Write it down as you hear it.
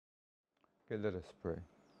Okay, let us pray.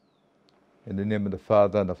 In the name of the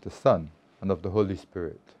Father, and of the Son, and of the Holy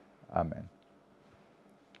Spirit. Amen.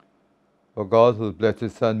 O God, whose blessed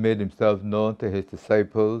Son made himself known to his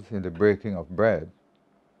disciples in the breaking of bread,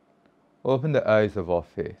 open the eyes of our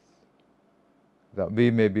faith, that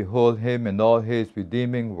we may behold him in all his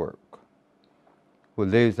redeeming work, who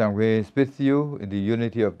lives and reigns with you in the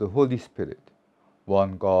unity of the Holy Spirit,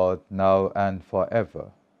 one God, now and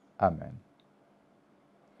forever. Amen.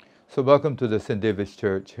 So welcome to the St. David's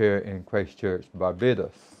Church here in Christchurch,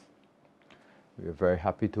 Barbados. We are very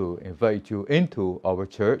happy to invite you into our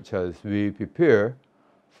church as we prepare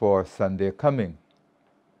for Sunday coming.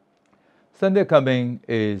 Sunday coming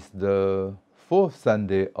is the fourth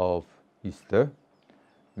Sunday of Easter.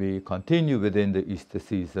 We continue within the Easter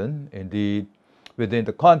season. Indeed, within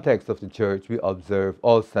the context of the church, we observe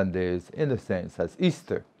all Sundays in a sense as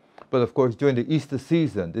Easter. But of course, during the Easter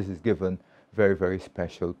season, this is given very, very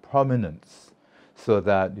special prominence, so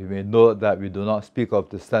that you may note that we do not speak of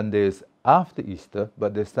the Sundays after Easter,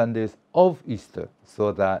 but the Sundays of Easter,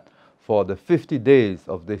 so that for the 50 days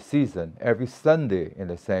of this season, every Sunday,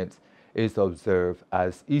 in a sense, is observed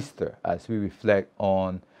as Easter, as we reflect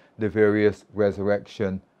on the various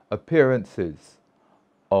resurrection appearances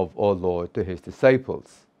of our Lord to his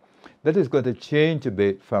disciples. That is going to change a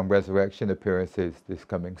bit from resurrection appearances this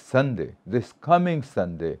coming Sunday. This coming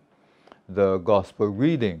Sunday, the gospel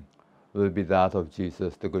reading will be that of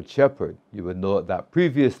Jesus the Good Shepherd. You will note that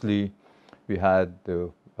previously we had the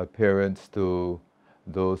appearance to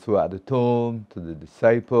those who are at the tomb, to the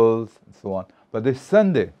disciples, and so on. But this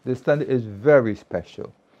Sunday is very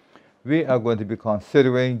special. We are going to be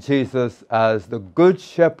considering Jesus as the Good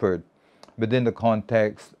Shepherd within the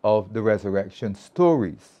context of the resurrection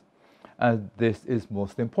stories. And this is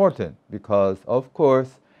most important because, of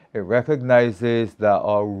course, it recognizes that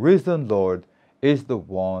our risen Lord is the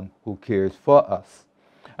one who cares for us.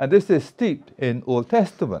 And this is steeped in Old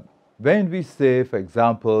Testament. When we say, for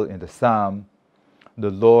example, in the Psalm, the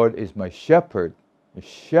Lord is my shepherd, the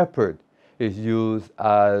shepherd is used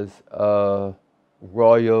as a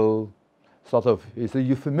royal sort of, it's a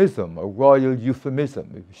euphemism, a royal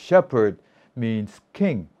euphemism. Shepherd means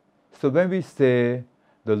king. So when we say,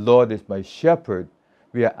 the Lord is my shepherd,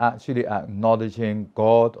 we are actually acknowledging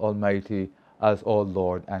God Almighty as our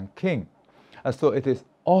Lord and King. And so it is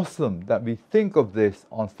awesome that we think of this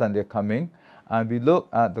on Sunday coming, and we look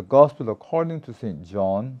at the Gospel according to St.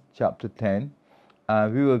 John, chapter 10,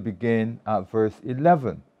 and we will begin at verse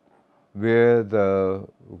 11, where the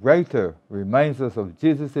writer reminds us of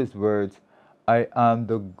Jesus' words, I am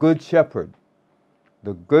the good shepherd.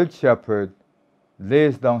 The good shepherd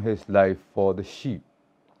lays down his life for the sheep.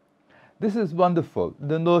 This is wonderful.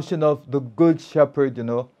 The notion of the good shepherd,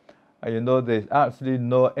 there's actually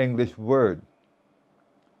no English word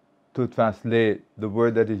to translate the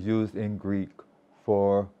word that is used in Greek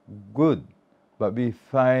for good. But we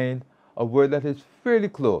find a word that is fairly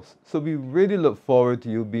close. So we really look forward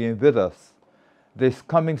to you being with us this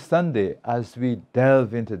coming Sunday as we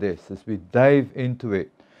delve into this, as we dive into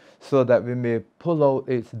it, so that we may pull out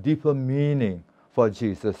its deeper meaning for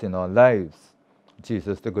Jesus in our lives.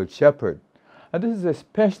 Jesus the Good Shepherd. And this is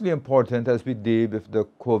especially important as we deal with the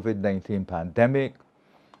COVID-19 pandemic,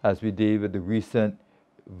 as we deal with the recent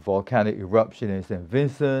volcanic eruption in St.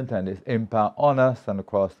 Vincent and its impact on us and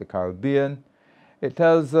across the Caribbean. It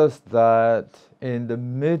tells us that in the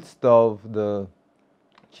midst of the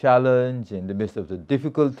challenge, in the midst of the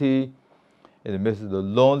difficulty, in the midst of the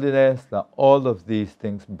loneliness that all of these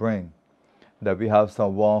things bring, that we have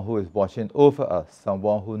someone who is watching over us,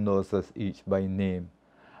 someone who knows us each by name.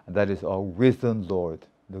 And that is our risen Lord,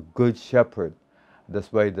 the Good Shepherd.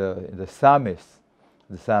 That's why the psalmist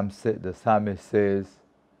says,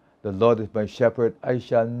 the Lord is my shepherd, I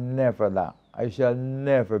shall never lack, I shall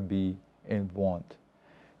never be in want.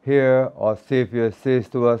 Here our Savior says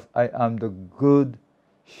to us, I am the good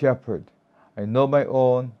shepherd. I know my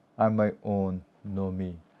own, and my own know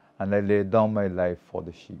me. And I lay down my life for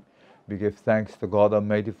the sheep. We give thanks to God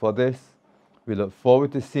Almighty for this. We look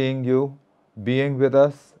forward to seeing you, being with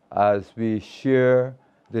us as we share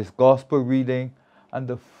this gospel reading and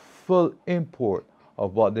the full import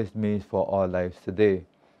of what this means for our lives today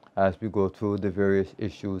as we go through the various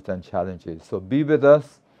issues and challenges. So be with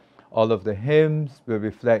us. All of the hymns will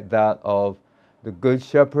reflect that of the Good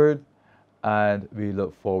Shepherd, and we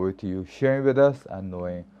look forward to you sharing with us and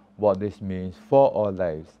knowing what this means for our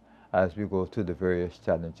lives as we go through the various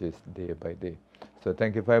challenges day by day. So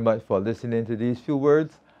thank you very much for listening to these few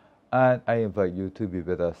words, and I invite you to be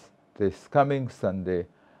with us this coming Sunday,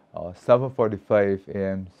 7:45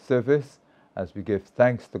 a.m. service, as we give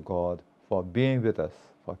thanks to God for being with us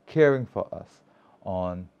for caring for us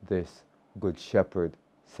on this Good Shepherd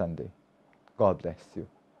Sunday. God bless you.